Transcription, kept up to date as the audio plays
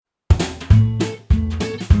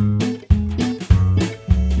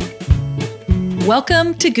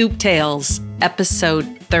Welcome to Goop Tales,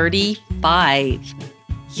 episode 35,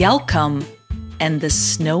 Yelcome and the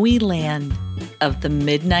Snowy Land of the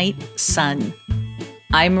Midnight Sun.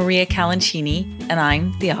 I'm Maria Calancini, and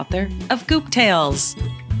I'm the author of Goop Tales.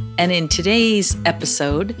 And in today's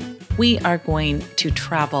episode, we are going to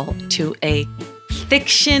travel to a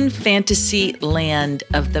fiction fantasy land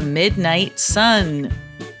of the Midnight Sun.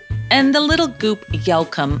 And the little goop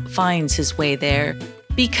Yelcome finds his way there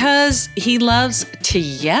because he loves to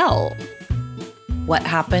yell. What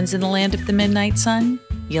happens in the land of the Midnight Sun?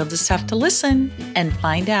 You'll just have to listen and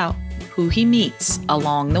find out who he meets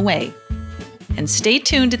along the way. And stay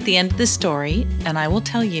tuned at the end of the story, and I will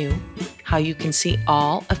tell you how you can see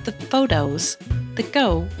all of the photos that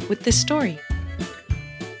go with this story.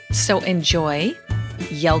 So enjoy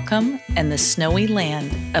Yelcome and the Snowy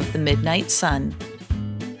Land of the Midnight Sun.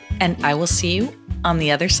 And I will see you on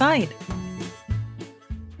the other side.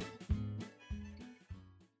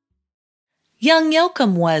 Young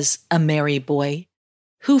Yelcome was a merry boy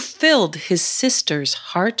who filled his sister's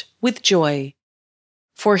heart with joy,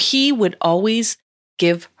 for he would always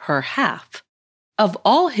give her half of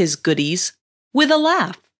all his goodies with a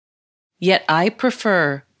laugh. Yet I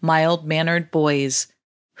prefer mild-mannered boys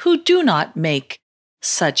who do not make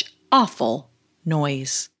such awful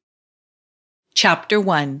noise. Chapter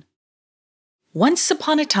 1. Once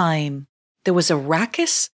upon a time, there was a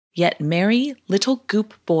raucous yet merry little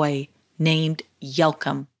goop boy named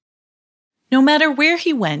Yelcome. No matter where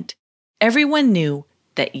he went, everyone knew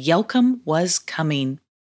that Yelcome was coming.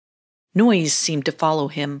 Noise seemed to follow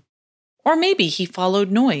him, or maybe he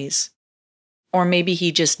followed noise, or maybe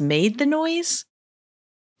he just made the noise.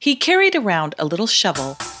 He carried around a little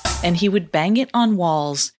shovel, and he would bang it on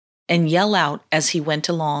walls and yell out as he went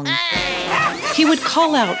along. He would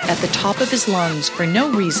call out at the top of his lungs for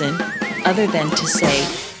no reason other than to say,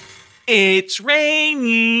 "It's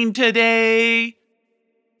raining today."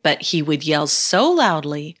 But he would yell so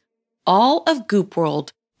loudly, all of Goop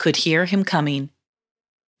World could hear him coming.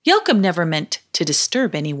 Yelcome never meant to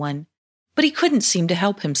disturb anyone, but he couldn't seem to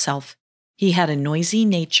help himself. He had a noisy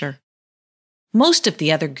nature. Most of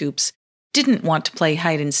the other Goops didn't want to play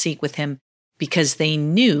hide and seek with him because they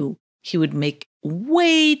knew he would make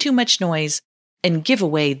way too much noise and give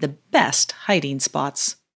away the best hiding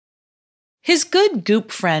spots. His good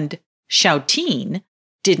Goop friend, Shoutine,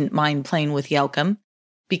 didn't mind playing with Yelcome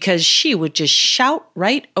because she would just shout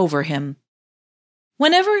right over him.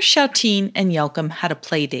 Whenever Shoutine and Yelcome had a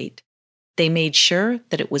play date, they made sure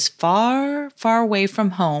that it was far, far away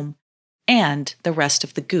from home and the rest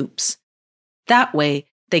of the Goops. That way,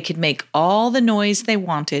 they could make all the noise they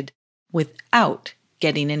wanted without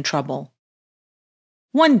getting in trouble.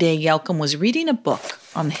 One day, Yelcome was reading a book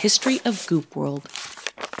on the history of Goop World,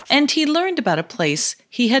 and he learned about a place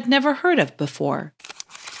he had never heard of before.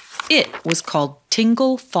 It was called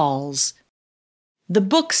Tingle Falls. The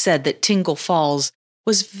book said that Tingle Falls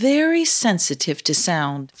was very sensitive to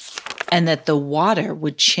sound, and that the water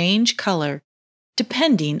would change color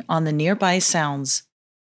depending on the nearby sounds.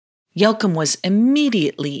 Yelcome was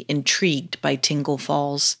immediately intrigued by Tingle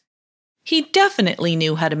Falls. He definitely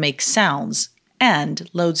knew how to make sounds and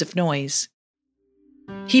loads of noise.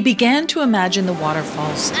 He began to imagine the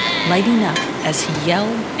waterfalls lighting up as he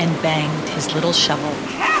yelled and banged his little shovel.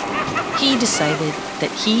 He decided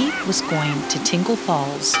that he was going to Tingle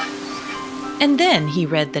Falls. And then he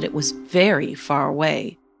read that it was very far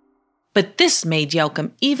away. But this made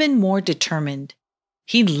Yelcome even more determined.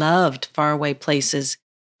 He loved faraway places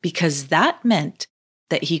because that meant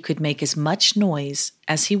that he could make as much noise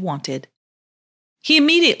as he wanted. He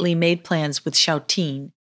immediately made plans with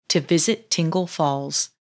Shoutine to visit Tingle Falls.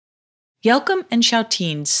 Yelcome and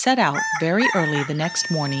Shoutine set out very early the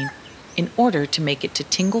next morning in order to make it to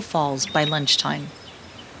Tingle Falls by lunchtime.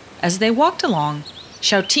 As they walked along,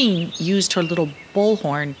 Shoutine used her little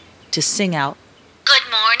bullhorn to sing out, "Good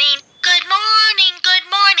morning, good morning, good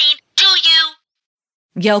morning to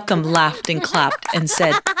you." Yelcome laughed and clapped and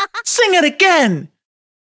said, "Sing it again!"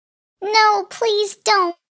 "No, please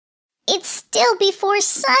don't. It's still before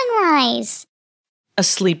sunrise," a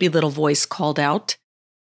sleepy little voice called out.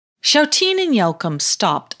 Shoutine and Yelcome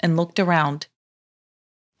stopped and looked around.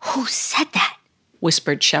 "Who said that?"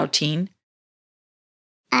 whispered Shoutine.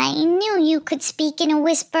 "I knew you could speak in a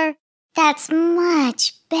whisper. That's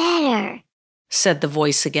much better," said the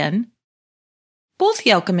voice again. Both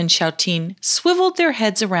Yelcome and Shoutine swiveled their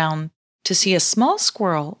heads around to see a small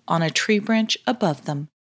squirrel on a tree branch above them.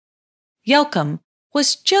 Yelcome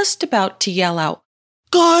was just about to yell out,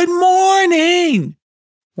 "Good morning!"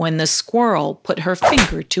 when the squirrel put her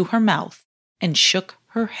finger to her mouth and shook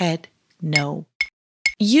her head no.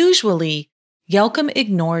 Usually, Yelcom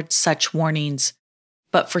ignored such warnings,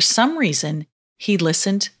 but for some reason, he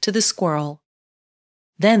listened to the squirrel.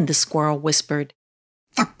 Then the squirrel whispered,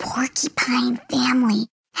 The porcupine family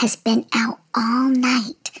has been out all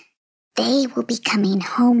night. They will be coming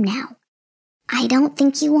home now. I don't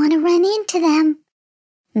think you want to run into them.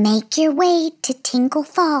 Make your way to Tingle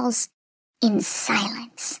Falls in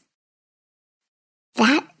silence.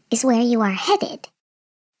 That is where you are headed,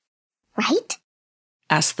 right?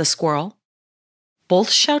 asked the squirrel. Both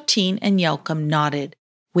Shoutine and Yelcom nodded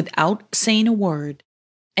without saying a word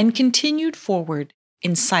and continued forward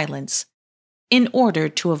in silence in order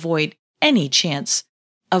to avoid any chance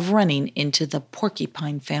of running into the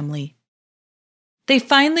porcupine family. They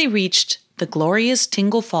finally reached the glorious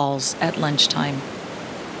Tingle Falls at lunchtime.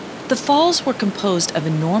 The falls were composed of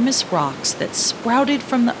enormous rocks that sprouted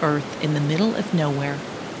from the earth in the middle of nowhere.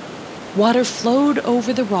 Water flowed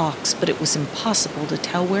over the rocks, but it was impossible to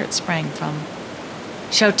tell where it sprang from.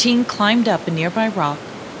 Shoutine climbed up a nearby rock,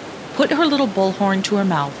 put her little bullhorn to her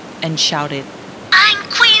mouth, and shouted, I'm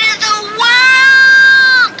queen of the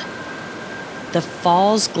world! The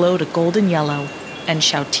falls glowed a golden yellow, and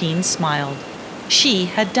Shoutine smiled. She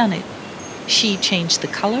had done it. She changed the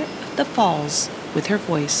color of the falls with her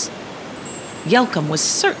voice. Yelcom was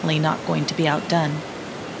certainly not going to be outdone,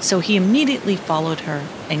 so he immediately followed her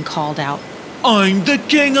and called out, I'm the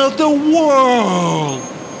king of the world!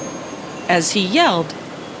 As he yelled,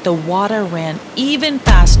 the water ran even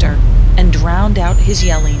faster and drowned out his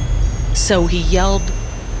yelling, so he yelled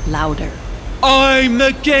louder. I'm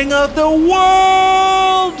the king of the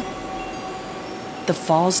world! The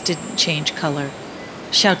falls didn't change color.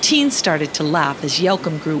 Shoutine started to laugh as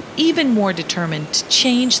Yelcom grew even more determined to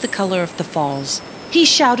change the color of the falls. He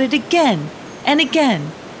shouted again and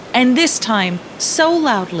again, and this time so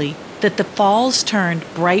loudly that the falls turned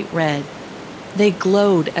bright red. They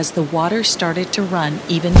glowed as the water started to run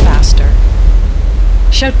even faster.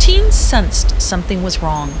 Shoutine sensed something was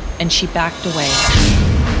wrong, and she backed away.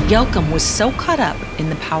 Yelcom was so caught up in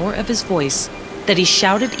the power of his voice that he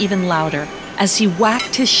shouted even louder as he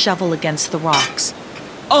whacked his shovel against the rocks.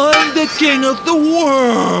 I'm the king of the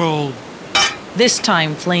world! This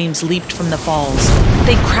time, flames leaped from the falls.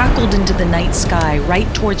 They crackled into the night sky right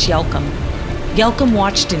towards Yelcom. Yelcom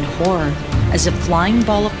watched in horror as a flying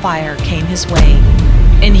ball of fire came his way,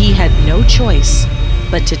 and he had no choice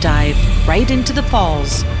but to dive right into the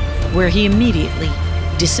falls, where he immediately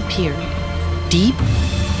disappeared, deep,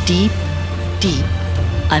 deep, deep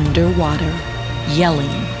underwater, yelling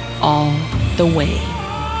all the way.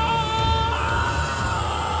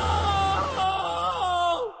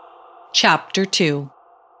 Chapter 2.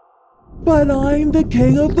 But I'm the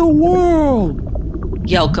king of the world!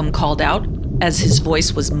 Yelcom called out as his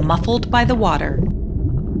voice was muffled by the water.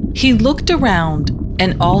 He looked around,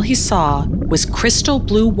 and all he saw was crystal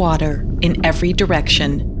blue water in every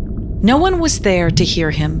direction. No one was there to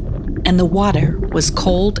hear him, and the water was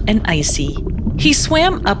cold and icy. He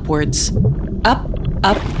swam upwards. Up,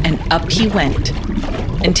 and up he went,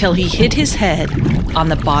 until he hit his head on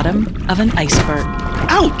the bottom of an iceberg.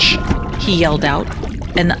 Ouch! He yelled out,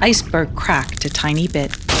 and the iceberg cracked a tiny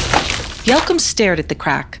bit. Yelcom stared at the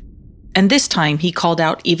crack, and this time he called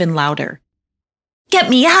out even louder, Get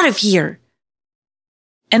me out of here!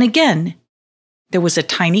 And again, there was a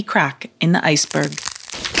tiny crack in the iceberg.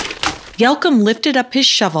 Yelcom lifted up his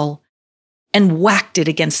shovel and whacked it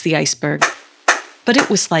against the iceberg, but it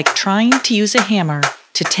was like trying to use a hammer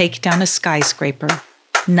to take down a skyscraper.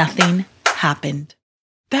 Nothing happened.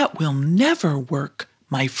 That will never work,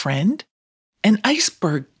 my friend. An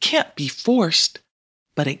iceberg can't be forced,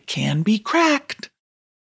 but it can be cracked.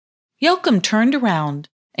 Yelcom turned around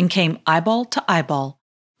and came eyeball to eyeball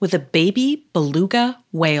with a baby beluga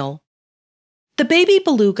whale. The baby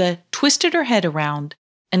beluga twisted her head around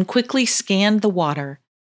and quickly scanned the water.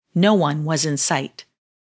 No one was in sight.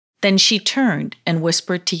 Then she turned and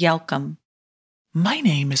whispered to Yelcom, My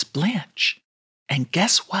name is Blanche, and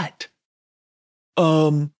guess what?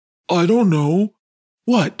 I don't know.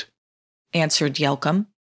 What? answered Yelcom.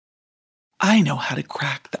 I know how to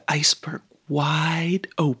crack the iceberg wide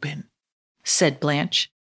open, said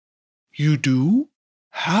Blanche. You do?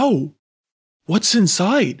 How? What's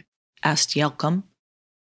inside? asked Yelcom.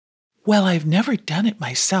 Well, I've never done it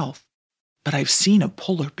myself, but I've seen a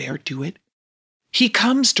polar bear do it. He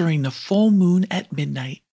comes during the full moon at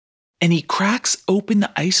midnight, and he cracks open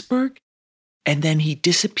the iceberg, and then he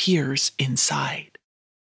disappears inside.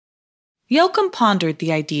 Yelcom pondered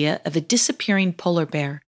the idea of a disappearing polar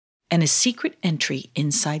bear and a secret entry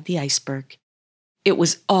inside the iceberg. It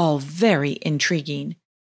was all very intriguing,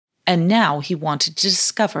 and now he wanted to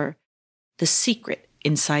discover the secret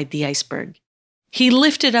inside the iceberg. He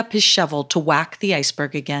lifted up his shovel to whack the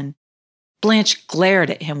iceberg again. Blanche glared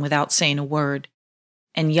at him without saying a word,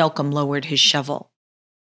 and Yelcom lowered his shovel.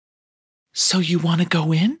 So you want to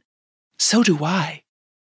go in? So do I.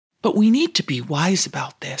 But we need to be wise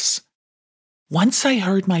about this. Once I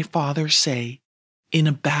heard my father say, in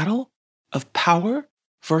a battle of power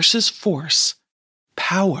versus force,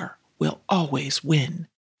 power will always win.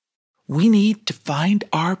 We need to find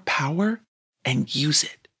our power and use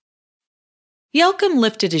it. Yelcom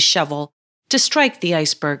lifted his shovel to strike the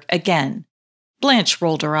iceberg again. Blanche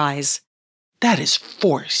rolled her eyes. That is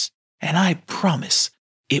force, and I promise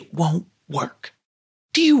it won't work.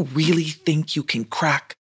 Do you really think you can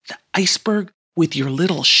crack the iceberg with your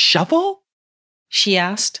little shovel? She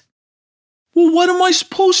asked. Well, what am I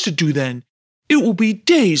supposed to do then? It will be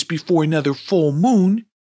days before another full moon,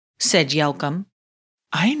 said Yelcom.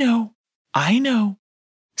 I know,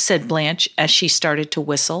 said Blanche as she started to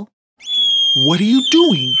whistle. What are you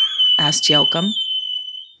doing? asked Yelcom.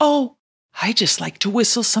 Oh, I just like to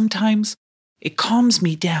whistle sometimes. It calms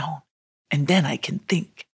me down, and then I can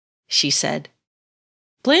think, she said.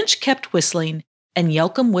 Blanche kept whistling, and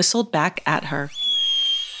Yelcom whistled back at her.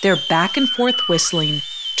 Their back and forth whistling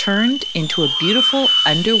turned into a beautiful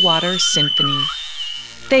underwater symphony.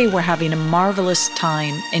 They were having a marvelous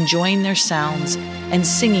time enjoying their sounds and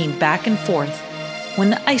singing back and forth when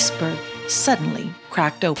the iceberg suddenly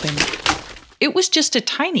cracked open. It was just a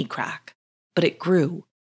tiny crack, but it grew,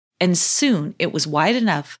 and soon it was wide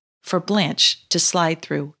enough for Blanche to slide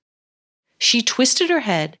through. She twisted her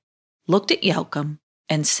head, looked at Yelcom,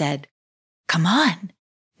 and said, "Come on,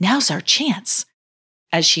 now's our chance,"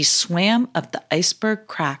 as she swam up the iceberg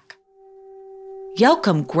crack.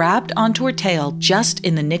 Yelcom grabbed onto her tail just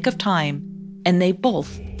in the nick of time, and they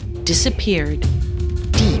both disappeared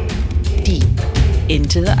deep, deep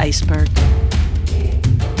into the iceberg.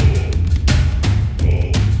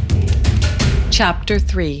 Chapter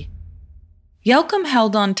 3. Yelcom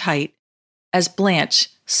held on tight as Blanche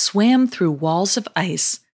swam through walls of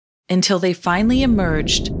ice until they finally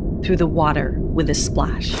emerged through the water with a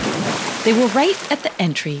splash. They were right at the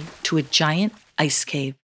entry to a giant ice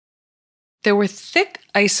cave. There were thick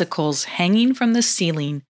icicles hanging from the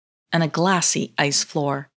ceiling and a glassy ice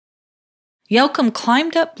floor. Yelcom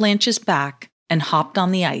climbed up Blanche's back and hopped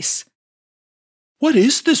on the ice. What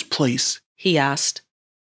is this place? He asked.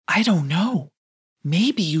 I don't know.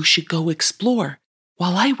 Maybe you should go explore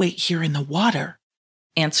while I wait here in the water,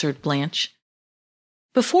 answered Blanche.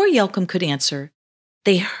 Before Yelcom could answer,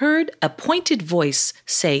 they heard a pointed voice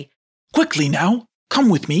say, Quickly now, come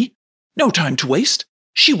with me. No time to waste.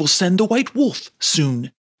 She will send the white wolf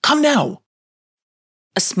soon. Come now.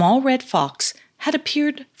 A small red fox had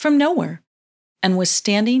appeared from nowhere and was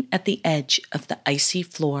standing at the edge of the icy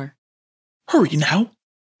floor. Hurry now,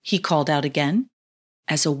 he called out again,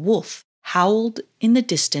 as a wolf howled in the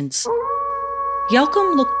distance.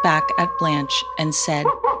 Yelcom looked back at Blanche and said,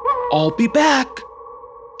 I'll be back.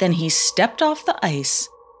 Then he stepped off the ice,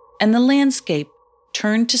 and the landscape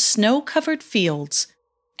turned to snow-covered fields,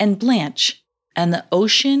 and Blanche and the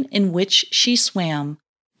ocean in which she swam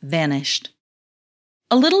vanished.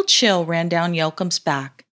 A little chill ran down Yelcom's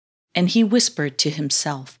back, and he whispered to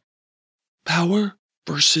himself, Power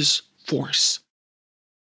versus force.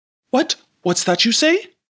 What's that you say?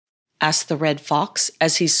 Asked the red fox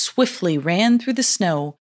as he swiftly ran through the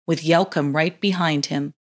snow with Yelcom right behind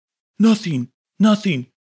him. Nothing.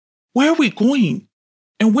 Where are we going?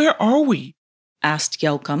 And where are we? Asked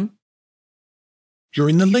Yelcom. You're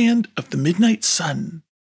in the land of the midnight sun.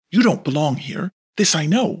 You don't belong here, this I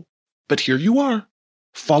know. But here you are.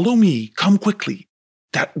 Follow me, come quickly.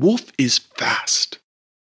 That wolf is fast.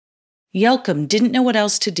 Yelcom didn't know what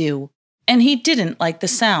else to do, and he didn't like the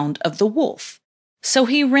sound of the wolf. So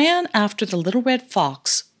he ran after the little red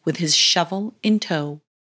fox with his shovel in tow.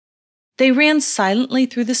 They ran silently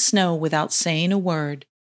through the snow without saying a word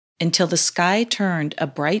until the sky turned a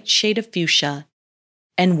bright shade of fuchsia,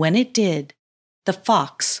 and when it did, the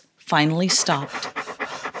fox finally stopped.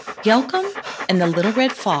 Yelcom and the little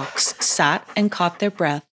red fox sat and caught their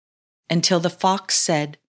breath until the fox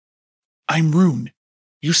said, I'm Rune.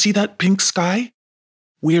 You see that pink sky?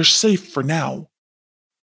 We're safe for now.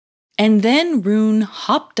 And then Rune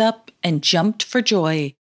hopped up and jumped for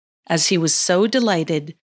joy as he was so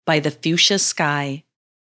delighted by the fuchsia sky.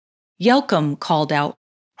 Yelcom called out,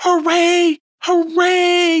 Hooray!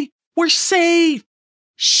 Hooray! We're safe!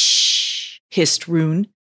 Shh, hissed Rune.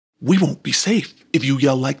 We won't be safe if you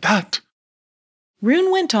yell like that.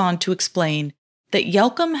 Rune went on to explain that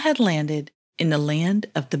Yelcom had landed in the land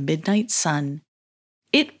of the midnight sun.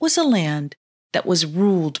 It was a land that was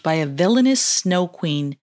ruled by a villainous snow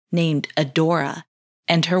queen named Adora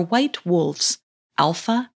and her white wolves,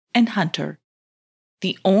 Alpha and Hunter.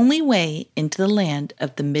 The only way into the land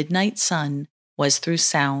of the midnight sun was through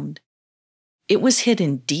sound. It was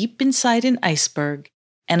hidden deep inside an iceberg,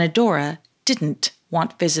 and Adora didn't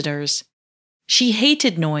want visitors. She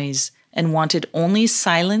hated noise and wanted only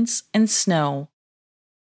silence and snow.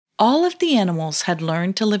 All of the animals had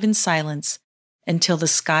learned to live in silence until the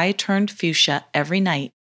sky turned fuchsia every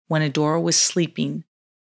night when Adora was sleeping.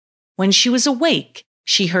 When she was awake,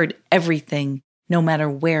 she heard everything, no matter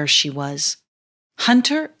where she was.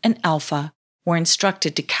 Hunter and Alpha were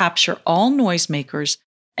instructed to capture all noisemakers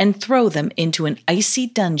and throw them into an icy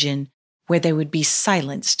dungeon where they would be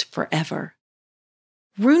silenced forever.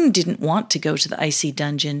 Rune didn't want to go to the icy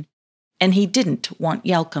dungeon, and he didn't want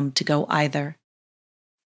Yelcom to go either.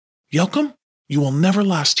 Yelcom, you will never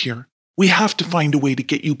last here. We have to find a way to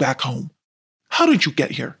get you back home. How did you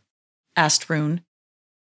get here? Asked Rune.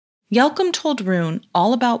 Yelcom told Rune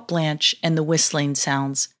all about Blanche and the whistling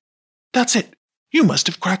sounds. That's it. You must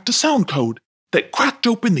have cracked a sound code that cracked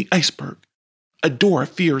open the iceberg. Adora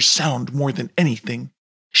fears sound more than anything.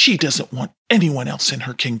 She doesn't want anyone else in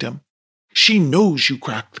her kingdom. She knows you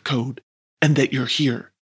cracked the code and that you're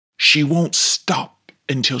here. She won't stop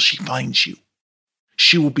until she finds you.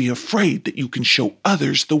 She will be afraid that you can show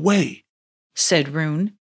others the way, said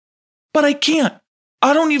Rune. But I can't.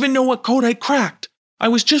 I don't even know what code I cracked. I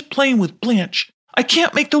was just playing with Blanche. I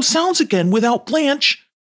can't make those sounds again without Blanche,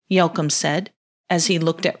 Yelcom said as he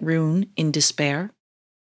looked at Rune in despair.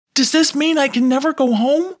 Does this mean I can never go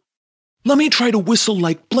home? Let me try to whistle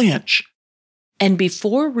like Blanche. And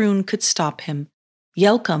before Rune could stop him,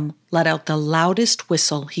 Yelcom let out the loudest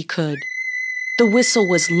whistle he could. The whistle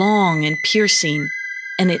was long and piercing,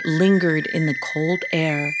 and it lingered in the cold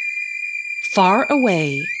air. Far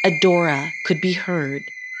away, Adora could be heard,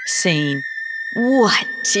 saying, "What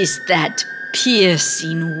is that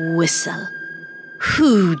piercing whistle?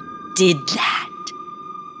 Who did that?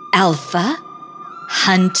 Alpha?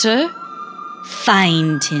 Hunter?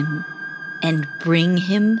 Find him and bring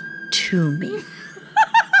him to me."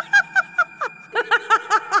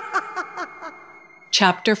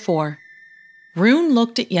 Chapter 4. Rune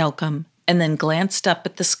looked at Yelcom and then glanced up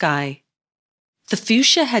at the sky. The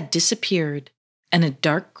fuchsia had disappeared, and a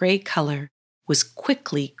dark gray color was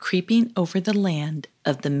quickly creeping over the land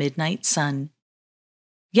of the midnight sun.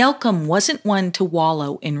 Yelcom wasn't one to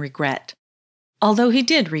wallow in regret, although he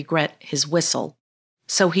did regret his whistle,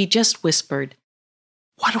 so he just whispered,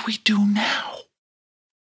 "What do we do now?"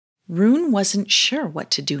 Rune wasn't sure what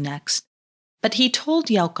to do next, but he told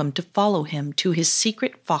Yelcom to follow him to his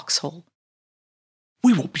secret foxhole.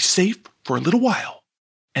 "We will be safe for a little while,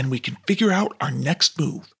 and we can figure out our next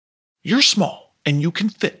move. You're small, and you can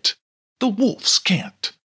fit. The wolves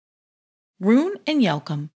can't." Rune and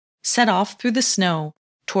Yelcom set off through the snow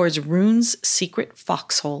towards Rune's secret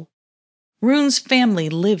foxhole. Rune's family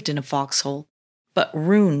lived in a foxhole, but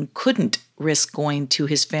Rune couldn't risk going to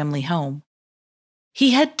his family home.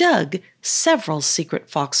 He had dug several secret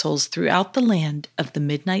foxholes throughout the land of the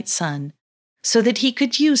midnight sun so that he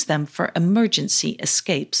could use them for emergency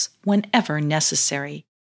escapes whenever necessary.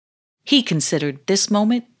 He considered this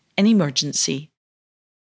moment an emergency.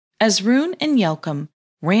 As Rune and Yelcom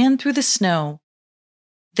ran through the snow,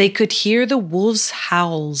 they could hear the wolves'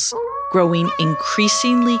 howls growing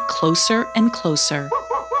increasingly closer and closer.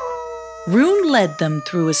 Rune led them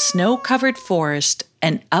through a snow-covered forest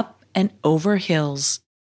and up and over hills.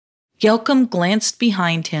 Yelcom glanced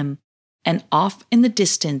behind him, and off in the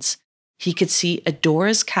distance he could see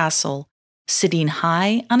Adora's castle sitting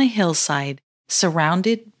high on a hillside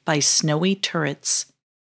surrounded by snowy turrets.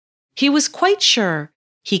 He was quite sure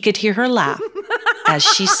he could hear her laugh as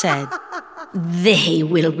she said, "They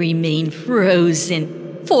will remain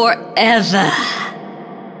frozen forever."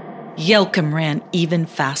 Yelcom ran even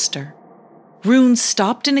faster. Rune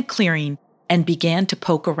stopped in a clearing and began to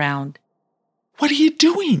poke around. "What are you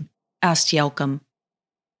doing?" asked Yelcom.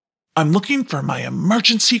 "I'm looking for my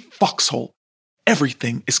emergency foxhole.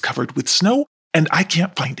 Everything is covered with snow, and I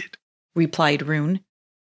can't find it," replied Rune.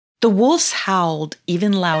 The wolves howled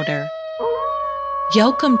even louder.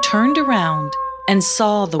 Yelcom turned around and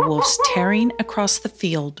saw the wolves tearing across the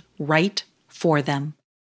field right for them.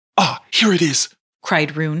 "Ah, here it is,"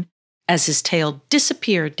 cried Rune as his tail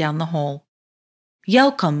disappeared down the hole.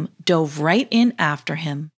 Yelcom dove right in after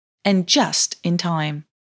him, and just in time.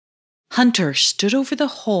 Hunter stood over the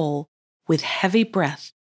hole with heavy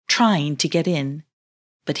breath, trying to get in,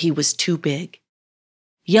 but he was too big.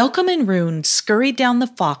 Yelcom and Rune scurried down the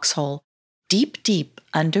foxhole, deep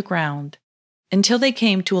underground, until they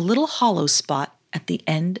came to a little hollow spot at the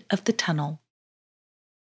end of the tunnel.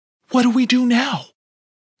 What do we do now?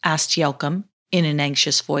 asked Yelcom in an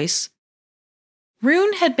anxious voice.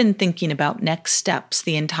 Rune had been thinking about next steps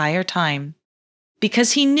the entire time,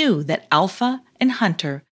 because he knew that Alpha and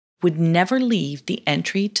Hunter would never leave the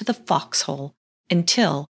entry to the foxhole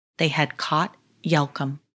until they had caught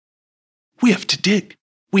Yelcom. We have to dig.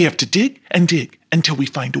 We have to dig and dig until we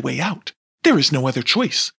find a way out. There is no other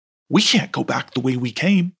choice. We can't go back the way we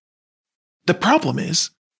came. The problem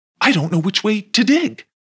is, I don't know which way to dig.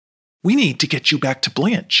 We need to get you back to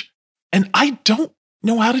Blanche, and I don't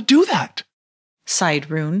know how to do that, sighed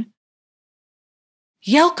Rune.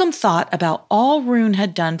 Yelcom thought about all Rune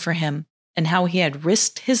had done for him and how he had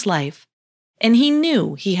risked his life, and he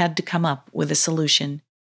knew he had to come up with a solution.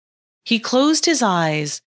 He closed his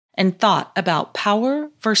eyes and thought about power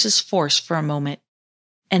versus force for a moment,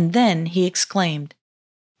 and then he exclaimed,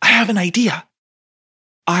 I have an idea.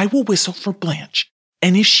 I will whistle for Blanche,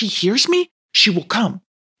 and if she hears me, she will come.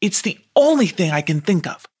 It's the only thing I can think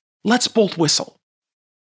of. Let's both whistle.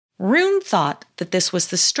 Rune thought that this was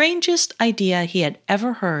the strangest idea he had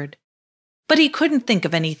ever heard, but he couldn't think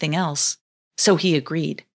of anything else, so he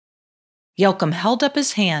agreed. Yelcom held up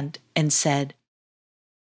his hand and said,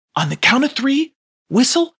 On the count of 3,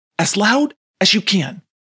 whistle as loud as you can.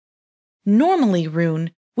 Normally,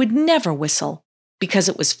 Rune would never whistle because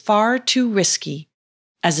it was far too risky,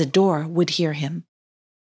 as Adora would hear him.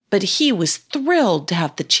 But he was thrilled to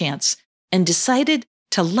have the chance and decided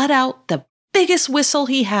to let out the biggest whistle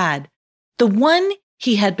he had, the one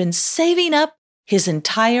he had been saving up his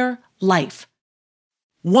entire life.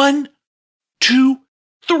 1, 2,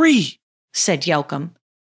 3, said Yelcom,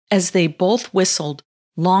 as they both whistled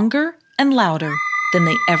longer and louder than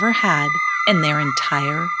they ever had in their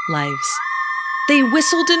entire lives. They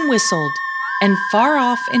whistled and whistled, and far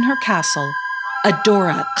off in her castle,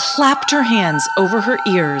 Adora clapped her hands over her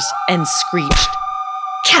ears and screeched,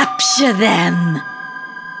 Capture them!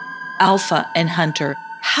 Alpha and Hunter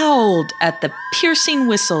howled at the piercing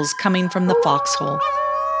whistles coming from the foxhole.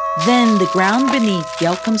 Then the ground beneath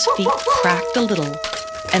Yelcom's feet cracked a little,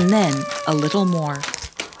 and then a little more.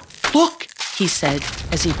 Look, he said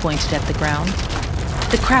as he pointed at the ground.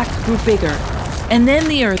 The crack grew bigger, and then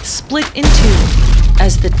the earth split in two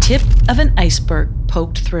as the tip of an iceberg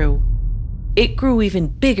poked through. It grew even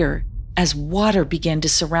bigger as water began to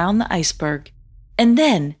surround the iceberg, and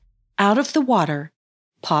then, out of the water,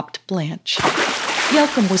 popped Blanche.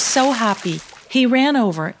 Yelcom was so happy, he ran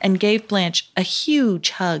over and gave Blanche a huge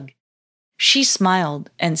hug. She smiled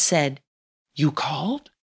and said, You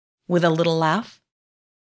called? With a little laugh.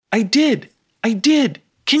 I did.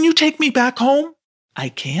 Can you take me back home? I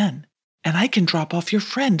can, and I can drop off your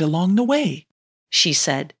friend along the way, she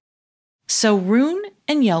said. So Rune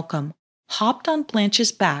and Yelcom hopped on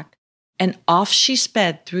Blanche's back, and off she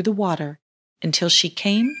sped through the water until she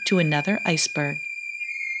came to another iceberg.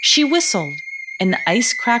 She whistled, and the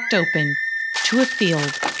ice cracked open to a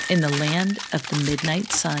field in the land of the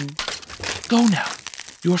midnight sun. Go now.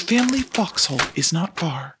 Your family foxhole is not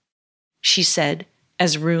far, she said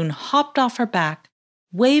as Rune hopped off her back,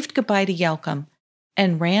 waved goodbye to Yelcom,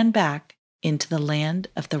 and ran back into the land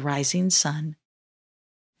of the rising sun.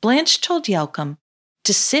 Blanche told Yelcom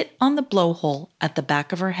to sit on the blowhole at the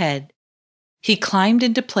back of her head. He climbed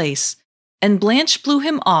into place, and Blanche blew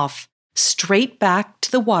him off straight back to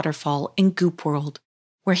the waterfall in Goop World,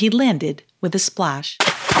 where he landed with a splash.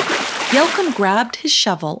 Yelcom grabbed his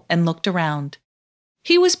shovel and looked around.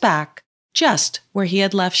 He was back just where he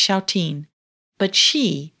had left Shoutine, but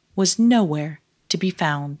she was nowhere to be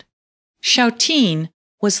found. Shoutine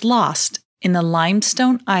was lost in the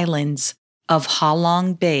limestone islands of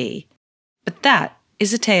Halong Bay, but that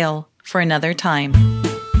is a tale for another time.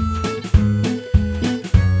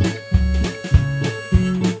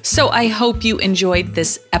 So I hope you enjoyed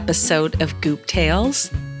this episode of Goop Tales.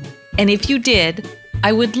 And if you did,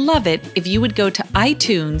 I would love it if you would go to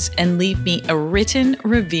iTunes and leave me a written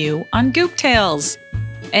review on Goop Tales.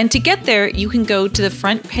 And to get there, you can go to the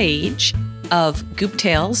front page of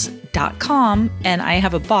gooptales.com, and I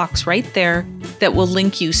have a box right there that will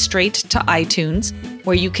link you straight to iTunes,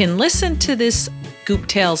 where you can listen to this Goop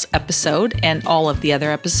Tales episode and all of the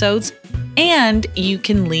other episodes, and you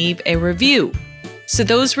can leave a review. So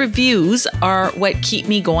those reviews are what keep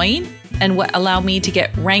me going and what allow me to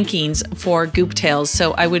get rankings for Goop Tales.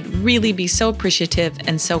 So I would really be so appreciative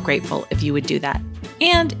and so grateful if you would do that.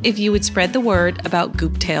 And if you would spread the word about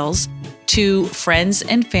Goop Tales to friends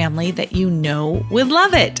and family that you know would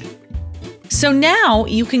love it. So now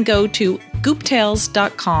you can go to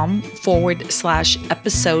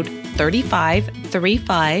gooptales.com/episode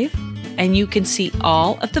 3535, and you can see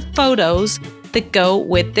all of the photos that go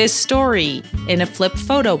with this story in a flip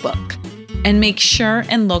photo book. And make sure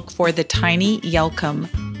and look for the tiny Yelcom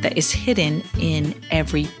that is hidden in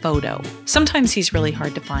every photo. Sometimes he's really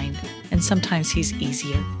hard to find, and sometimes he's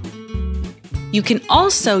easier. You can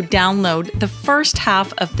also download the first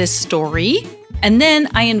half of this story, and then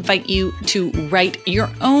I invite you to write your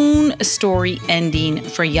own story ending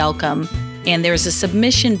for Yelcom. And there's a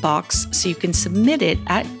submission box so you can submit it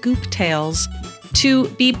at Goop Tales to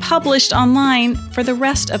be published online for the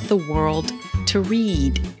rest of the world to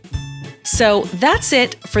read. So that's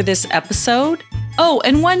it for this episode. Oh,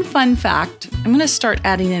 and one fun fact. I'm going to start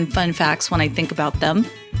adding in fun facts when I think about them,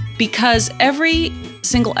 because every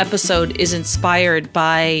single episode is inspired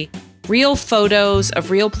by real photos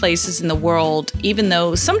of real places in the world, even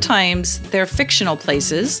though sometimes they're fictional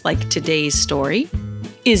places, like today's story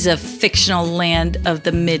is a fictional land of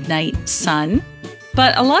the midnight sun.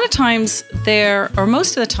 But a lot of times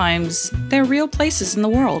most of the times, they're real places in the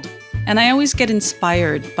world. And I always get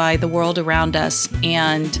inspired by the world around us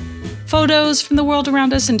and photos from the world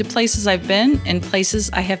around us into places I've been and places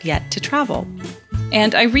I have yet to travel.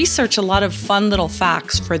 And I research a lot of fun little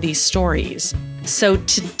facts for these stories. So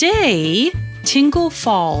today, Tingle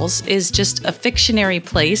Falls is just a fictionary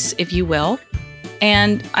place, if you will.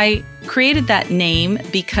 And I created that name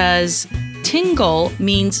because Tingle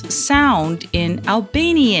means sound in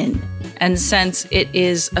Albanian. And since it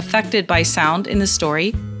is affected by sound in the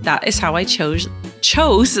story, that is how I chose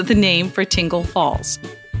the name for Tingle Falls.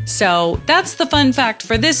 So that's the fun fact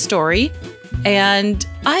for this story. And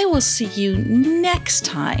I will see you next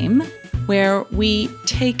time where we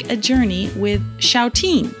take a journey with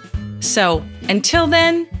Xiaoting. So until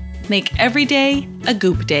then, make every day a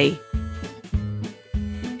Goop Day.